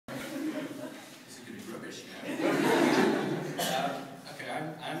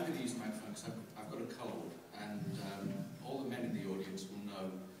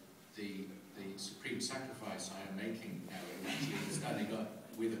the supreme sacrifice I am making now, actually standing up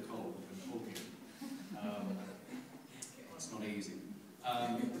with a cold and talking. It's not easy.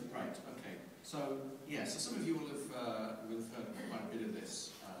 Right, okay. So, yeah, so some of you will have heard quite a bit of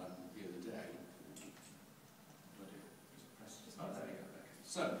this the other day. Oh, there we go. Okay.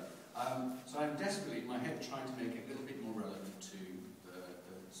 So I'm desperately, in my head, trying to make it a little bit more relevant to the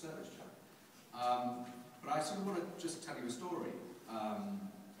service chat. But I sort of want to just tell you a story about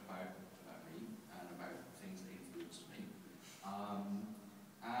me and about things that influenced me.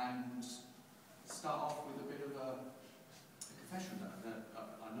 And start off with a bit of a confession that I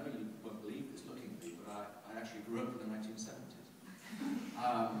know you won't believe this looking at me, but I actually grew up in the 1970s.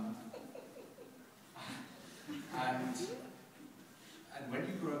 And when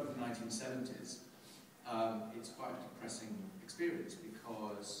you grew up in the 1970s, it's quite a depressing experience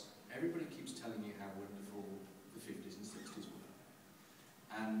because everybody keeps telling you how wonderful the 50s and 60s were.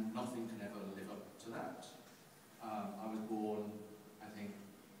 And nothing can ever live up to that. I was born, I think,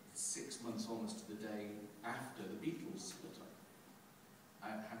 6 months almost to the day after the Beatles split up.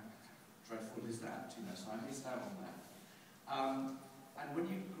 How dreadful is that? You know, so I missed out on that. And when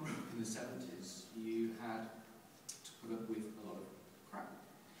you grew up in the 70s, you had to put up with a lot of crap.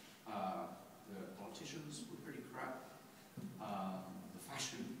 The politicians were pretty crap. The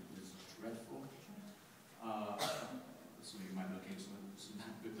fashion was dreadful. Some of you might look into some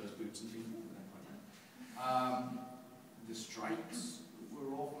with those boots and things. The strikes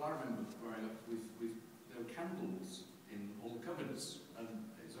were awful. I remember growing up with there were candles in all the cupboards, and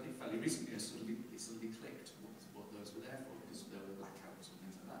it was only fairly recently it suddenly clicked what those were there for, because there were blackouts and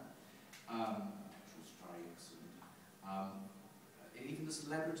things like that. Petrol strikes, and even the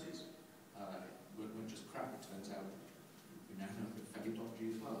celebrities weren't just crap. It turns out we now know they're fairly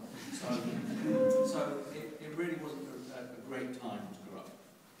dodgy as well. So it really wasn't a great time to grow up.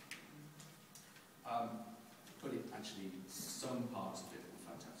 But it actually, some parts of it were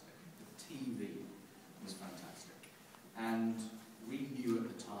fantastic. The TV was fantastic. And we knew at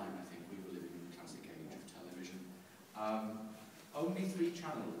the time, I think, we were living in the classic age of television. Only 3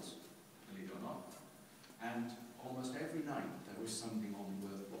 channels, believe it or not. And almost every night there was something on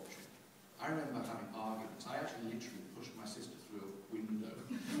worth watching. I remember having arguments. I actually literally pushed my sister through a window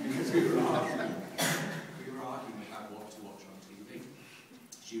because we were arguing about what to watch on TV.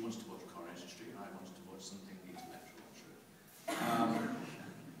 She wanted to watch Coronation Street and I wanted to watch something intellectual, I'm sure.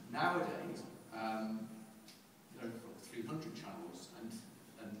 Nowadays, there are 300 channels and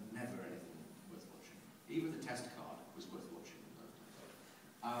never anything worth watching. Even the test card was worth watching in those days.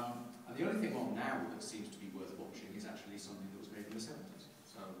 And the only thing on now that seems to be worth watching is actually something that was made in the 70s.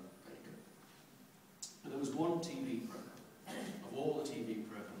 So, there you go. But there was one TV programme, of all the TV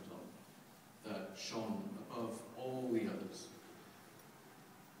programmes on, that shone above all the others.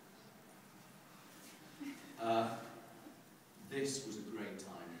 This was a great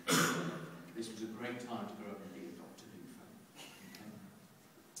time. This was a great time to grow up and be a Doctor Who fan. Okay?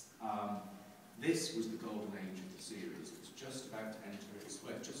 This was the golden age of the series. It was just about to enter its,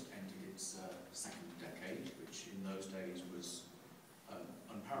 well, it just entered its second decade, which in those days was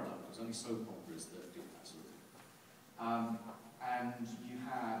unparalleled. It was only soap operas that did that sort of thing. And you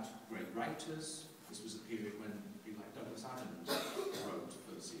had great writers. This was a period when people like Douglas Adams wrote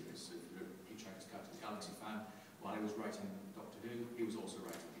for the series. So if you're a Hitchhiker's Guide to the Galaxy fan, while he was writing Doctor Who, he was also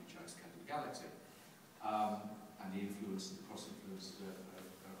writing Hitchhiker's Guide to the Galaxy. And the influence and the cross-influences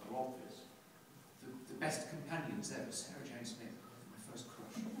are obvious. The best companions there was Sarah Jane Smith, my first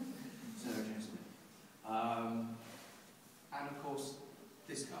crush. Sarah Jane Smith. And of course,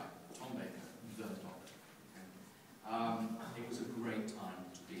 this guy, Tom Baker, the Doctor. Okay? It was a great time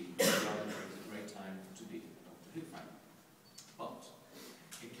to be a Doctor Who fan. But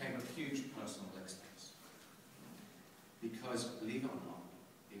it came at huge personal expense. Because, believe it or not,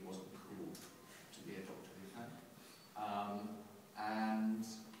 it wasn't cool to be a Doctor Who fan. And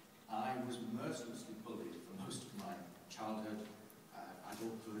I was mercilessly bullied for most of my childhood,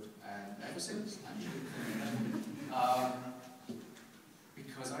 adulthood, and ever since, actually.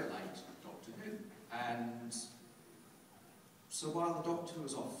 Because I liked Doctor Who. And so while the Doctor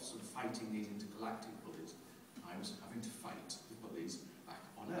was off sort of fighting these intergalactic bullies, I was having to fight the bullies back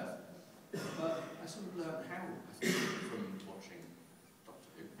on Earth. But I sort of learned how, I think, from watching Doctor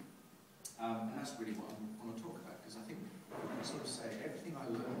Who. And that's really what I want to talk about, because I think I can sort of say everything I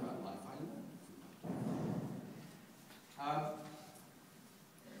learned about life, I learned from Doctor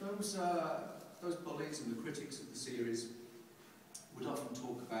Who. Those bullies and the critics of the series would often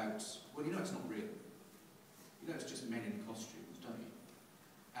talk about, well, you know it's not real. You know it's just men in costumes, don't you?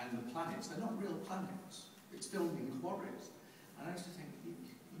 And the planets, they're not real planets. It's filmed in quarries. And I used to think, you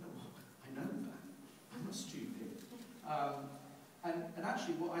know what? not stupid. And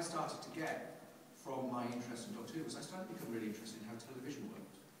actually what I started to get from my interest in Doctor Who was I started to become really interested in how television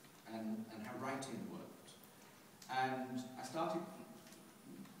worked and how writing worked. And I started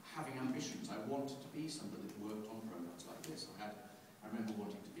having ambitions. I wanted to be somebody that worked on programs like this. I remember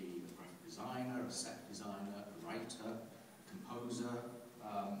wanting to be a graphic designer, a set designer, a writer, a composer.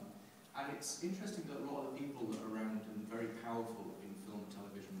 And it's interesting that a lot of the people that are around and very powerful in film and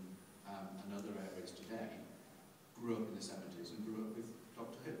television and other areas today grew up in the 70s and grew up with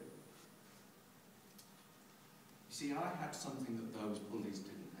Doctor Who. You see, I had something that those bullies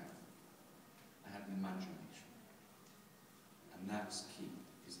didn't have. I had an imagination. And that's key,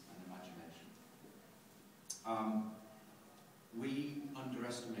 is an imagination. We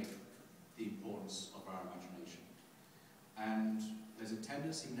underestimate the importance of our imagination. And there's a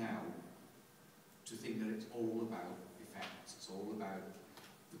tendency now to think that it's all about effects, it's all about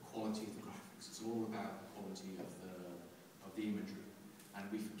the quality of the graphics, it's all about the quality of the imagery. And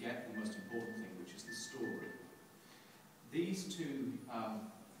we forget the most important thing, which is the story. These two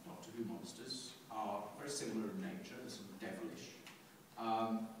Doctor Who monsters are very similar in nature, they're sort of devilish.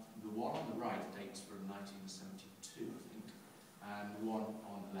 The one on the right dates from 1972, I think, and the one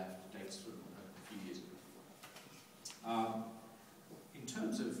on the left dates from a few years ago. In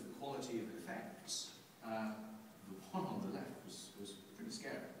terms of quality of effects, the one on the left was pretty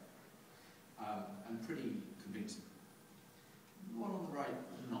scary and pretty convincing. The one on the right,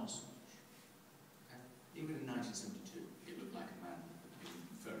 not so much. Okay? Even in 1972, it looked like a man in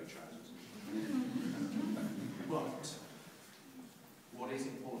furry trousers. But what is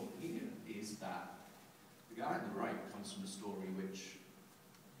important here is that the guy on the right comes from a story which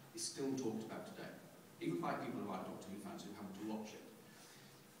is still talked about today, even by people who are Doctor Who fans who happen to watch it.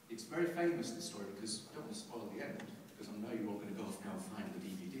 It's very famous, this story, because I don't want to spoil the end, because I know you're all going to go off now and find the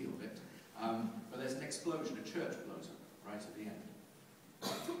DVD of it. But there's an explosion, a church blows up right at the end.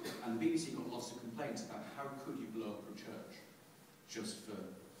 And the BBC got lots of complaints about how could you blow up a church just for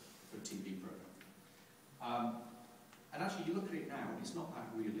a TV program. And actually, you look at it now, and it's not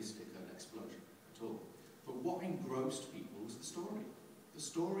that realistic, an explosion at all. But what engrossed people was the story. The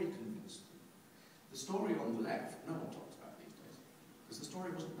story convinced them. The story on the left, no one talks about these days, because the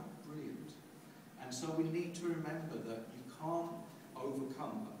story wasn't that brilliant. And so we need to remember that you can't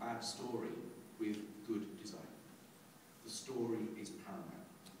overcome a bad story with good design. The story is paramount.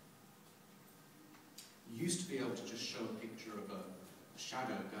 You used to be able to just show a picture of a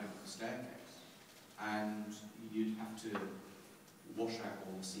shadow going up the staircase, and you'd have to wash out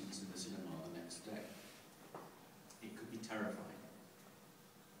all the seats in the cinema the next day. It could be terrifying.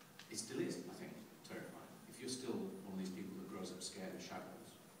 It still is, I think, terrifying. If you're still one of these people that grows up scared of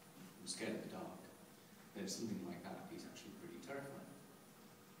shadows, and scared of the dark, then something like that is actually pretty terrifying.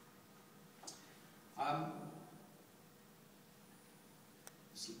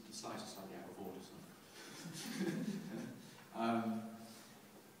 The slides are slightly out of order,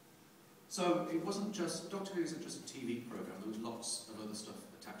 so it wasn't just, Doctor Who isn't just a TV programme, there was lots of other stuff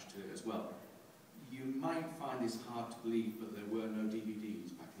attached to it as well. You might find this hard to believe, but there were no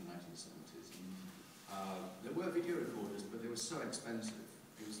DVDs back in the 1970s. And, there were video recorders, but they were so expensive.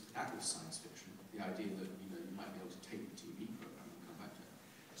 That was science fiction, the idea that you might be able to take the TV programme and come back to it.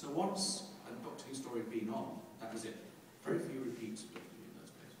 So once a Doctor Who story had been on, that was it. Very few repeats of Doctor Who in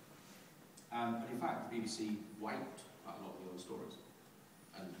those days. And in fact, the BBC wiped quite a lot of the old stories,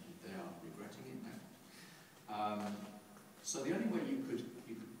 and they are regretting it now. So the only way you could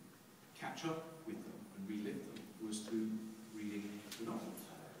catch up with them and relive them was through reading the novels.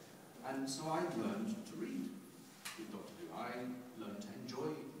 And so I learned to read with Doctor Who. I learned to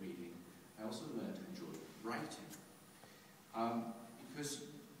enjoy reading. I also learned to enjoy writing. Because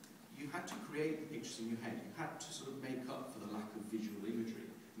you had to create the pictures in your head. You had to sort of make up for the lack of visual imagery.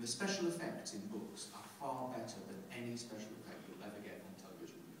 And the special effects in books are far better than any special effect you'll ever get on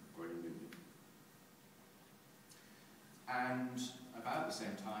television or in a movie. And about the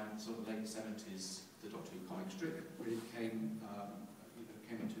same time, sort of late 70s, the Doctor Who comic strip really came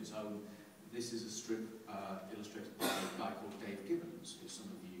into its own. This is a strip illustrated by a guy called Dave Gibbons, who some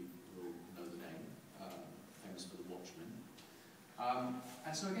of you will know the name, famous for The Watchmen.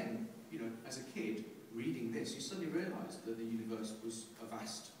 And so again, as a kid, reading this, you suddenly realised that the universe was a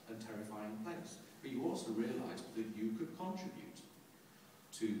vast and terrifying place. But you also realised that you could contribute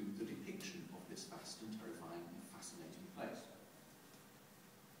to the depiction of this vast and terrifying and fascinating place.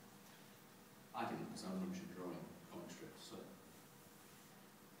 I didn't, because I'm rubbish at drawing comic strips, so...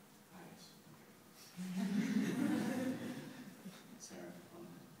 Sarah,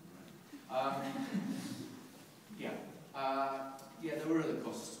 yeah, there were other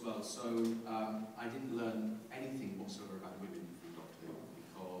costs as well. So I didn't learn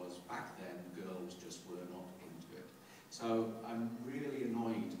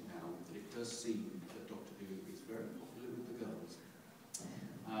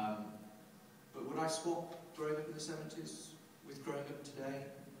swap growing up in the 70s with growing up today?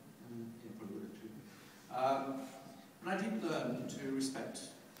 Yeah, probably would actually. And I did learn to respect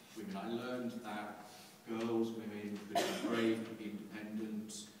women. I learned that girls, women could be brave, could be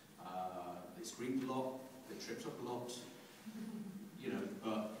independent, they screamed a lot, they tripped up a lot, you know,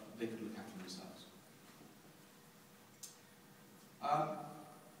 but they could look after themselves.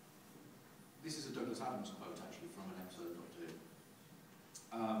 This is a Douglas Adams quote, actually, from an episode of Doctor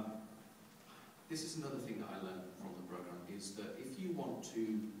Who. This is another thing that I learned from the programme, is that if you want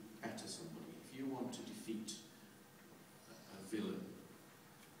to better somebody, if you want to defeat a villain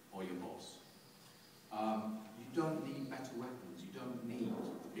or your boss, you don't need better weapons, you don't need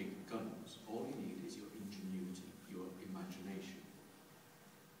the big guns. All you need is your ingenuity, your imagination.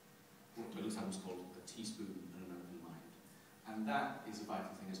 What Douglas Adams called a teaspoon and an open mind. And that is a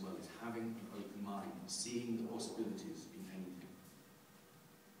vital thing as well, is having an open mind, seeing the possibilities in anything.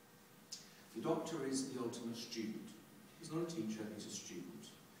 The Doctor is the ultimate student. He's not a teacher, he's a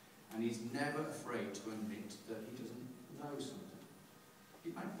student. And he's never afraid to admit that he doesn't know something.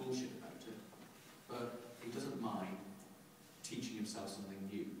 He might bullshit about it, but he doesn't mind teaching himself something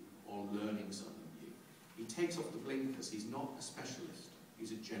new or learning something new. He takes off the blinkers. He's not a specialist,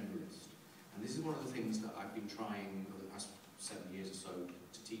 he's a generalist. And this is one of the things that I've been trying over the past 7 years or so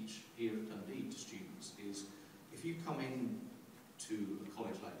to teach here at Dundee to students, is if you come in to a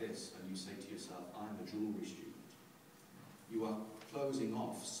college like this and you say to yourself, I'm a jewellery student, you are closing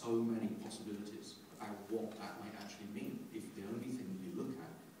off so many possibilities about what that might actually mean if the only thing you look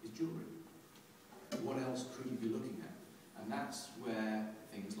at is jewellery. What else could you be looking at? And that's where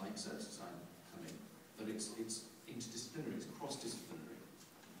things like service design come in. That it's interdisciplinary, it's cross-disciplinary.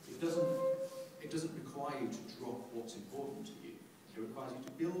 It doesn't require you to drop what's important to you. It requires you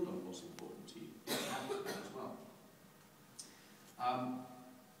to build on what's important to you as well.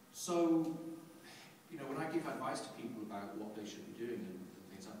 So, you know, when I give advice to people about what they should be doing and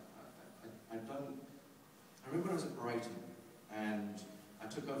things, I remember when I was at Brighton and I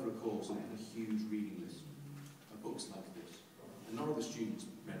took over a course and it had a huge reading list of books like this. And none of the students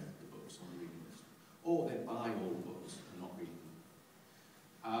read the books on the reading list. Or they'd buy all the books and not read them.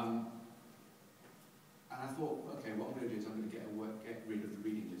 And I thought, okay, what I'm going to do is I'm going to get rid of the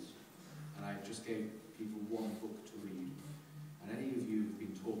reading list. And I just gave people one book to read. And any of you who've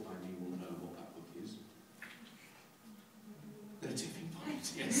been taught by me will know what that book is. The Tipping Point,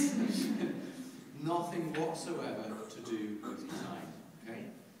 yes. Nothing whatsoever to do with design, okay?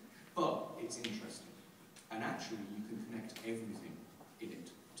 But it's interesting. And actually, you can connect everything in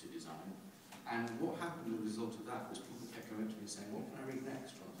it to design. And what happened as a result of that was people kept going to me and saying, what can I read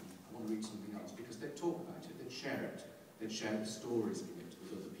next, Jonathan? I want to read something else. Because they'd talk about it, they'd share it. They'd share the stories in it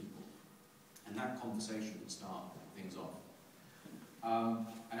with other people. And that conversation would start things off.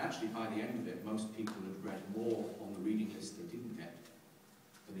 And actually, by the end of it, most people had read more on the reading list they didn't get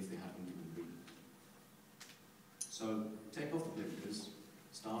than if they had been given reading. So, take off the blinkers,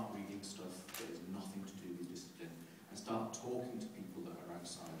 start reading stuff that has nothing to do with discipline, and start talking to people that are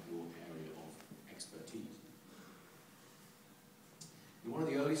outside your area of expertise. In one of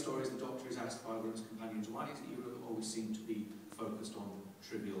the early stories, the Doctor is asked by one of his companions, why is it you always seem to be focused on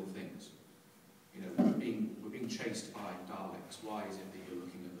trivial things? You know, we're being chased by Daleks. Why is it that you're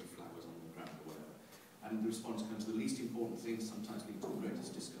looking at the flowers on the ground or whatever? And the response comes, the least important things sometimes lead to the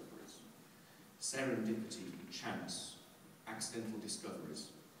greatest discoveries. Serendipity, chance, accidental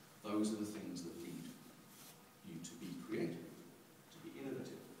discoveries, those are the things that lead you to be creative, to be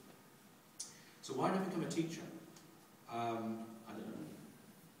innovative. So why not become a teacher? I don't know.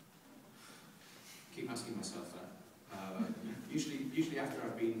 Keep asking myself that. Usually after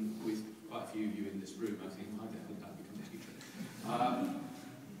I've been with quite a few of you in this room, I think, why the hell did I become a teacher?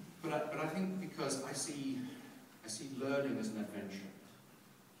 But I think because I see learning as an adventure,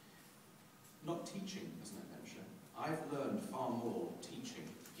 not teaching as an adventure. I've learned far more teaching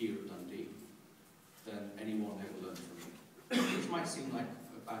here at Dundee than anyone ever learned from me, which might seem like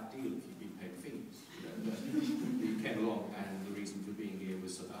a bad deal if you've been paying fees. You know, but you came along and the reason for being here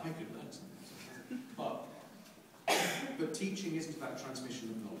was so that I could learn something. But teaching isn't about transmission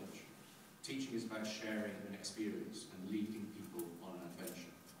of knowledge. Teaching is about sharing an experience and leading people on an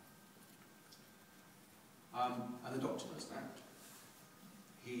adventure. And the Doctor does that.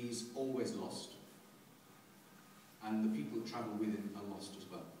 He's always lost. And the people who travel with him are lost as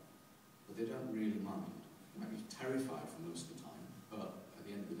well. But they don't really mind. They might be terrified for most of the time, but at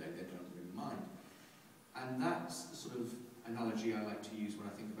the end of the day, they don't really mind. And that's the sort of analogy I like to use when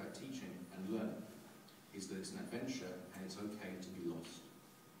I think about teaching and learning, is that it's an adventure and it's okay to be lost.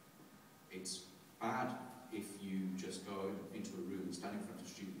 It's bad if you just go into a room and stand in front of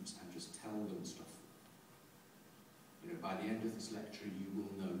students and just tell them stuff You know, by the end of this lecture, you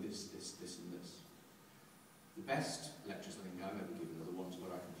will know this, this, this, and this. The best lectures I think I've ever given are the ones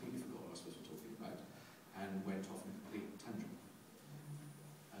where I completely forgot what I was supposed to be talking about and went off in a complete tangent.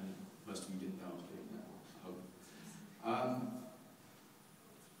 And most of you didn't know I was doing that, I hope.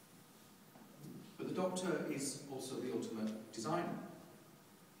 But the Doctor is also the ultimate designer,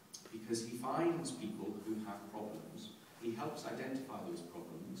 because he finds people who have problems, he helps identify those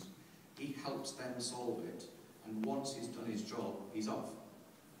problems, he helps them solve it, and once he's done his job, he's off.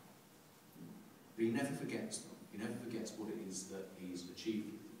 But he never forgets them. He never forgets what it is that he's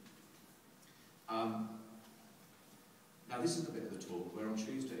achieved. Now this is the bit of the talk where on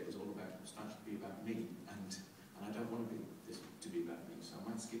Tuesday it was all about, starting to be about me, and I don't want this to be about me, so I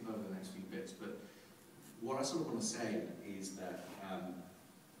might skip over the next few bits, but what I sort of want to say is that,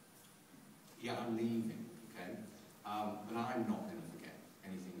 yeah, I'm leaving, okay, but I'm not going to forget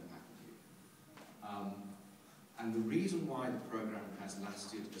anything that happened here. And the reason why the programme has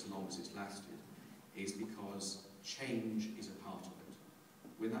lasted as long as it's lasted is because change is a part of it.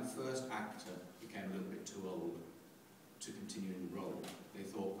 When that first actor became a little bit too old to continue in the role, they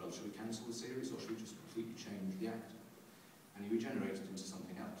thought, well, should we cancel the series or should we just completely change the actor? And he regenerated into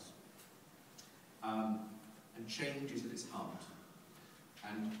something else. And change is at its heart.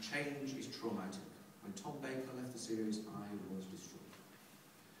 And change is traumatic. When Tom Baker left the series, I was destroyed.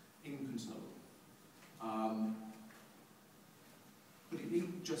 Inconsolable. But it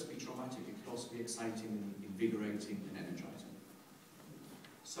needn't just be traumatic, it could also be exciting and invigorating and energizing.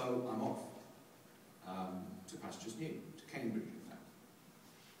 So I'm off to pastures new, to Cambridge in fact.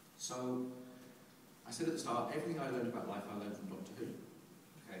 So I said at the start, everything I learned about life I learned from Doctor Who.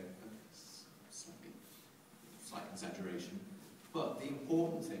 Okay, slight exaggeration. But the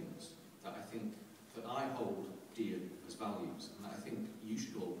important things that I think that I hold dear as values, and that I think you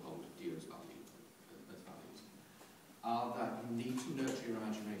should all hold dear as values, are that you need to nurture your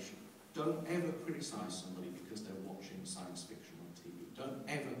imagination. Don't ever criticise somebody because they're watching science fiction on TV. Don't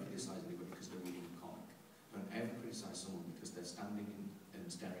ever criticise anybody because they're reading a comic. Don't ever criticise someone because they're standing and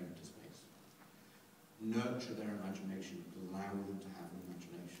staring into space. Nurture their imagination. Allow them to have an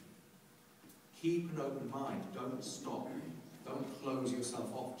imagination. Keep an open mind. Don't stop. Don't close yourself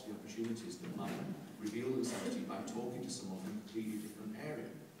off to the opportunities that might reveal themselves to you by talking to someone from a completely different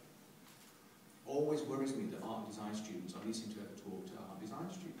area. Always worries me that art and design students only seem to ever talk to art and design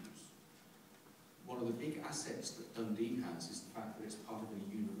students. One of the big assets that Dundee has is the fact that it's part of a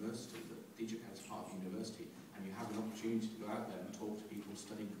university, that DJK is part of a university, and you have an opportunity to go out there and talk to people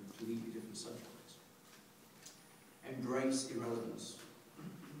studying completely different subjects. Embrace irrelevance.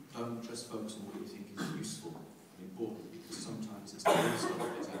 Don't just focus on what you think is useful and important, because sometimes it's the other stuff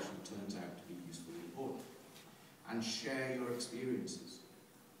that actually turns out to be useful and important. And share your experiences.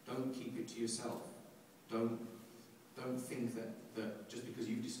 Don't keep it to yourself. Don't think that just because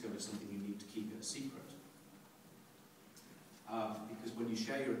you've discovered something you need to keep it a secret. Because when you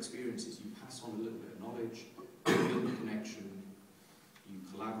share your experiences, you pass on a little bit of knowledge, you build a connection, you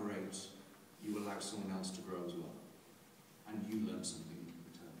collaborate, you allow someone else to grow as well. And you learn something in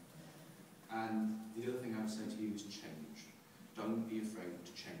return. And the other thing I would say to you is change. Don't be afraid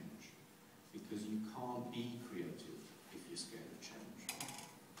to change. Because you can't be creative if you're scared of change.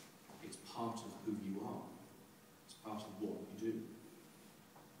 It's part of who you are. It's part of what you do.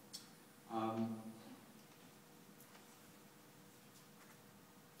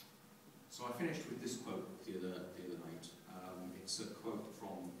 So I finished with this quote the other night. It's a quote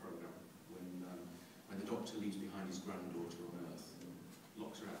from the programme when the Doctor leaves behind his granddaughter on Earth and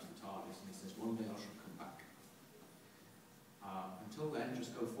locks her out to the TARDIS, and he says, "One day I shall come back. Until then,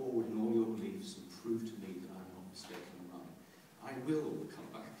 just go forward in all your beliefs and prove to me that I'm not mistaken and right. I will come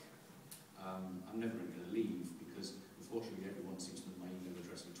back. I'm never going to leave because, unfortunately, everyone seems to know my email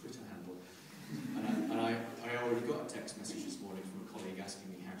address and Twitter handle. And I already got a text message this morning from a colleague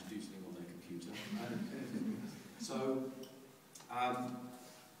asking me how to do something on their computer.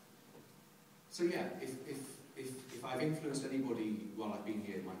 So yeah, if I've influenced anybody while I've been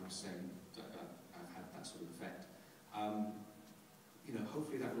here, Mike was saying that I've had that sort of effect. You know,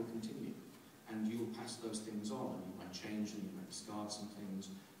 hopefully that will continue, and you'll pass those things on, and you might change them, you might discard some things.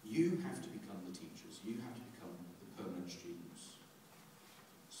 You have to become the teachers. You have to become the permanent students.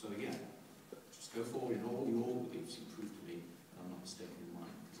 So yeah, just go forward in all your beliefs and prove to me that I'm not mistaken in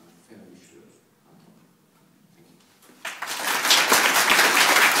mine.